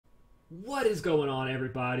What is going on,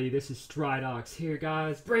 everybody? This is Stridox here,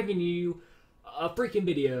 guys, bringing you a freaking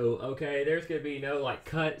video, okay? There's gonna be no, like,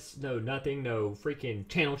 cuts, no nothing, no freaking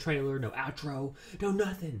channel trailer, no outro, no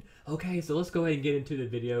nothing, okay? So let's go ahead and get into the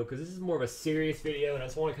video, because this is more of a serious video, and I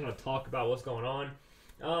just want to kind of talk about what's going on.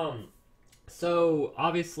 So,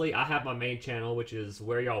 obviously, I have my main channel, which is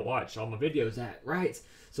where y'all watch all my videos at, right?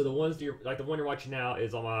 So the ones, the one you're watching now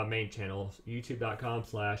is on my main channel,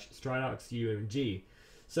 youtube.com/StridoxUMG.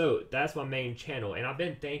 So that's my main channel, and I've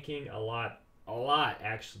been thinking a lot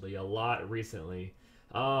recently.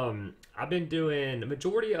 I've been doing, the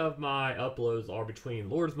majority of my uploads are between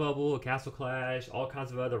Lords Mobile, Castle Clash, all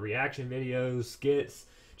kinds of other reaction videos, skits,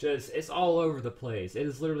 just, it's all over the place. It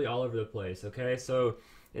is literally all over the place, okay? So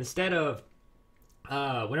instead of,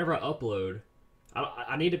 whenever I upload,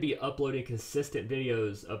 I need to be uploading consistent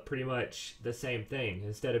videos of pretty much the same thing,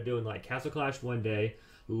 instead of doing like Castle Clash one day,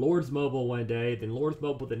 Lords Mobile one day, then Lords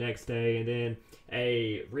Mobile the next day, and then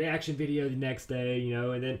a reaction video the next day, you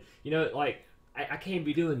know, and then, you know, like, I can't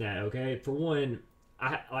be doing that, okay? For one,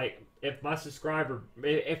 if my subscriber,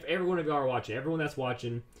 if every one of y'all are watching, everyone that's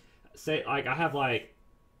watching, say, like, I have, like,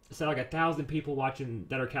 say, like, 1,000 people watching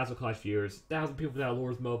that are Castle Clash viewers, 1,000 people that are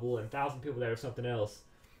Lords Mobile, and 1,000 people that are something else.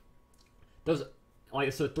 Those,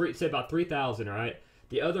 like, so say about 3,000, right?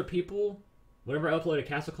 The other people, whenever I upload a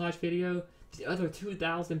Castle Clash video, the other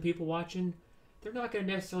 2,000 people watching, they're not going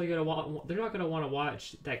to necessarily want to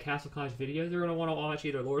watch that Castle Clash video. They're going to want to watch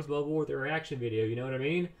either Lords Mobile or their reaction video. You know what I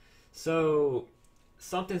mean? So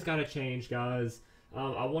something's got to change, guys.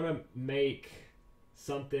 I want to make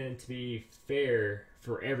something to be fair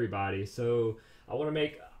for everybody. So I want to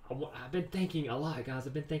make. I've been thinking a lot, guys.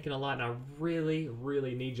 I've been thinking a lot, and I really,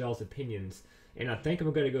 really need y'all's opinions. And I think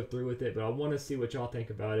I'm going to go through with it, but I want to see what y'all think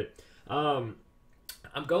about it.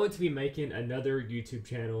 I'm going to be making another YouTube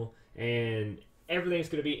channel, and everything's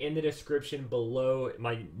going to be in the description below.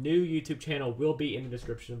 My new YouTube channel will be in the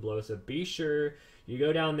description below, so be sure you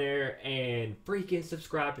go down there and freaking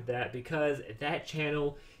subscribe to that, because that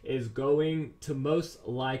channel is going to most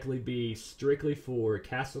likely be strictly for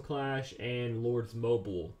Castle Clash and Lords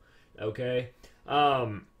Mobile, okay?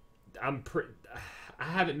 I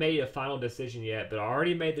haven't made a final decision yet, but I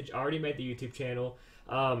already made the YouTube channel.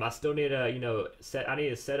 I still need to, you know, set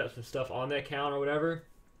up some stuff on the account or whatever,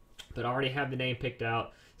 but I already have the name picked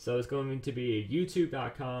out. So it's going to be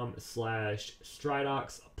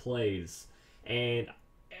youtube.com/StridoxPlays. And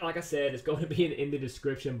like I said, it's going to be in the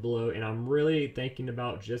description below, and I'm really thinking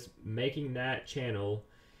about just making that channel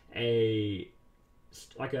like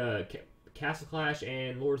a Castle Clash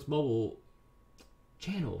and Lords Mobile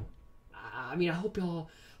channel. I mean, I hope y'all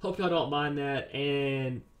don't mind that.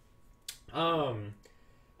 And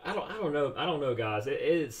I don't know, guys.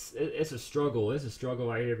 It's a struggle. It's a struggle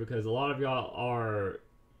right here, because a lot of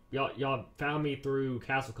y'all found me through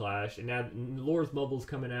Castle Clash, and now Lords Mobile's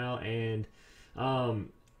coming out, and I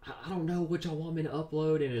don't know what y'all want me to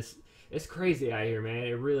upload, and it's crazy out here, man.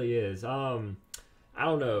 It really is. I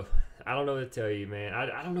don't know. I don't know what to tell you, man.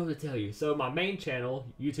 I don't know what to tell you. So my main channel,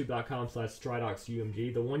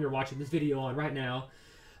 youtube.com/StridoxUMG, the one you're watching this video on right now,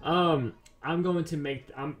 I'm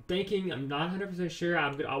thinking, I'm not 100% sure.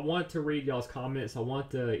 I want to read y'all's comments. I want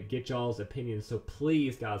to get y'all's opinions. So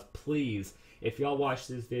please, guys, please, if y'all watch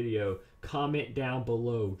this video, comment down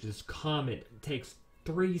below. Just comment. It takes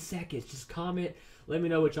 3 seconds. Just comment. Let me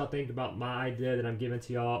know what y'all think about my idea that I'm giving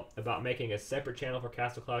to y'all about making a separate channel for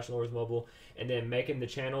Castle Clash and Lords Mobile, and then making the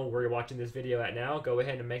channel where you're watching this video at now. Go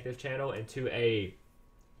ahead and make this channel into a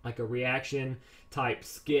reaction type,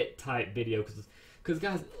 skit type video, because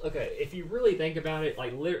guys, okay, if you really think about it,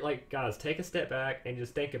 like guys, take a step back and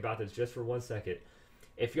just think about this just for 1 second.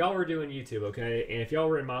 If y'all were doing YouTube, okay, and if y'all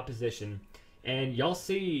were in my position, and y'all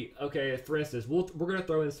see, okay, for instance, we're gonna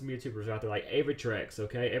throw in some YouTubers out there like Avitrex,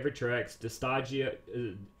 okay, Avitrex, Distagio,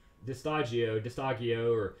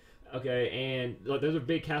 or okay, and like, those are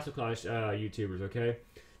big Castle Clash YouTubers, okay.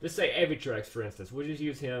 Let's say Avitrex, for instance. We'll just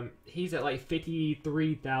use him. He's at like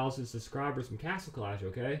 53,000 subscribers from Castle Clash,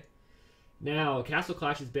 okay. Now, Castle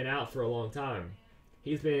Clash has been out for a long time.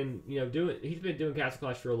 He's been, you know, doing Castle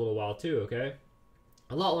Clash for a little while too, okay?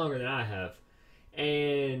 A lot longer than I have.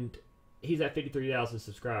 And he's at 53,000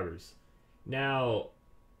 subscribers. Now,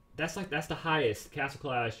 that's the highest Castle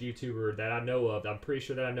Clash YouTuber that I know of. I'm pretty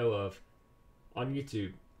sure that I know of on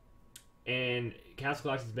YouTube. And Castle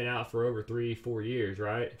Clash has been out for over 3-4 years,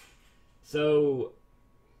 right? So,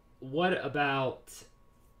 what about,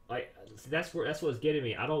 like, that's what's getting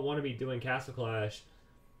me. I don't want to be doing Castle Clash,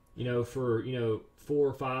 you know, for, you know, 4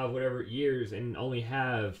 or 5 whatever years, and only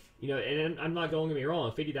have, you know, and I'm not, don't get me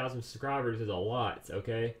wrong, 50,000 subscribers is a lot,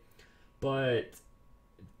 okay, but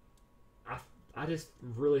I just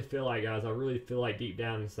really feel like, guys, I really feel like deep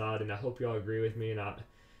down inside, and I hope y'all agree with me. And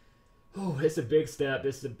it's a big step.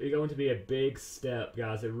 It's going to be a big step,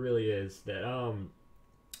 guys. It really is. That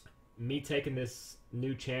me taking this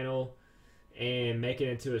new channel and making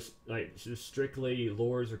it into just strictly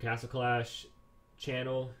Lords or Castle Clash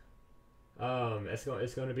channel. It's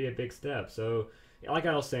going to be a big step. So, like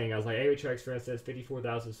I was saying, I was like Avatrex, for instance,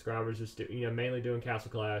 54,000 subscribers, just mainly doing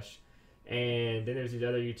Castle Clash, and then there's these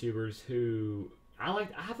other YouTubers who I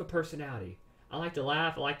have a personality. I like to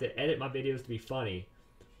laugh. I like to edit my videos to be funny.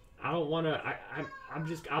 I don't want to.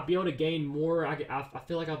 I'll be able to gain more. I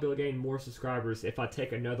feel like I'll be able to gain more subscribers if I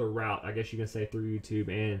take another route, I guess you can say, through YouTube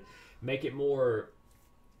and make it more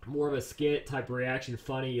of a skit type reaction,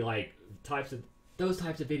 funny, like those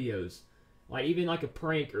types of videos. Like even like a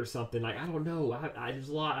prank or something. Like I don't know. There's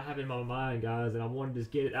a lot I have in my mind, guys, and I want to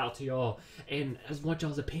just get it out to y'all. And I just want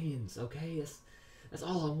y'all's opinions, okay? That's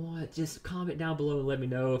all I want. Just comment down below and let me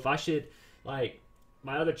know if I should, like,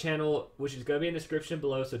 my other channel, which is going to be in the description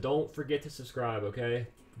below, so don't forget to subscribe, okay?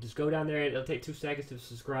 Just go down there. It'll take 2 seconds to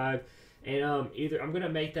subscribe. And either I'm going to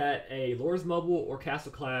make that a Lords Mobile or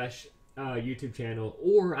Castle Clash YouTube channel,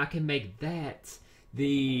 or I can make that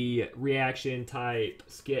the reaction type,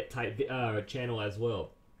 skit type channel as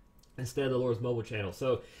well, instead of the Lords Mobile channel.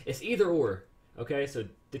 So it's either or, okay? So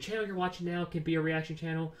the channel you're watching now can be a reaction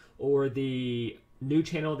channel, or the new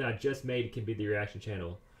channel that I just made can be the reaction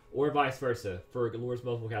channel, or vice versa for Lords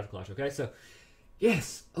Mobile Castle Clash, okay? So,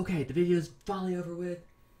 yes, okay, the video's finally over with.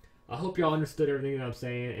 I hope y'all understood everything that I'm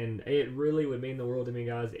saying, and it really would mean the world to me,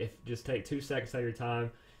 guys, if just take 2 seconds out of your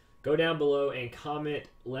time. Go down below and comment.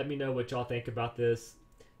 Let me know what y'all think about this.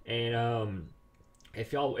 And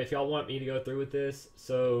if y'all want me to go through with this,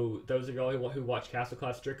 so those of y'all who watch Castle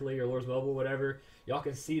Clash strictly or Lords Mobile, whatever, y'all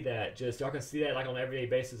can see that. Y'all can see that like on an everyday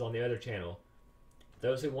basis on the other channel.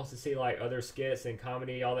 Those who wants to see like other skits and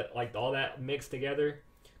comedy, all that mixed together,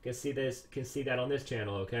 can see that on this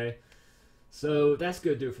channel, okay? So that's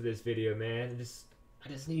gonna do it for this video, man.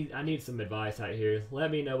 I need some advice out here. Let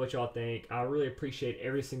me know what y'all think. I really appreciate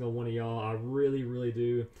every single one of y'all. I really, really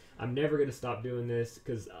do. I'm never gonna stop doing this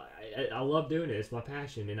because I love doing it. It's my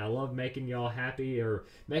passion, and I love making y'all happy or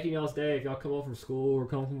making y'all's day. If y'all come home from school or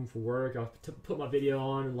come home from work, I'll put my video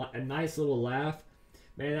on, a nice little laugh.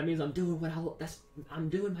 Man, that means I'm doing I'm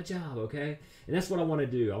doing my job, okay? And that's what I want to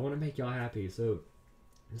do. I want to make y'all happy. So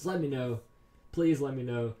just let me know. Please let me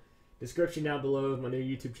know. Description down below of my new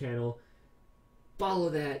YouTube channel. Follow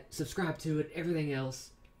that, subscribe to it, everything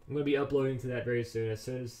else. I'm going to be uploading to that very soon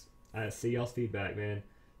as I see y'all's feedback, man.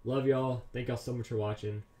 Love y'all. Thank y'all so much for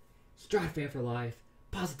watching. Stridox for life.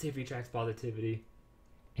 Positivity tracks positivity.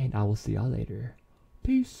 And I will see y'all later.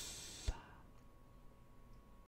 Peace.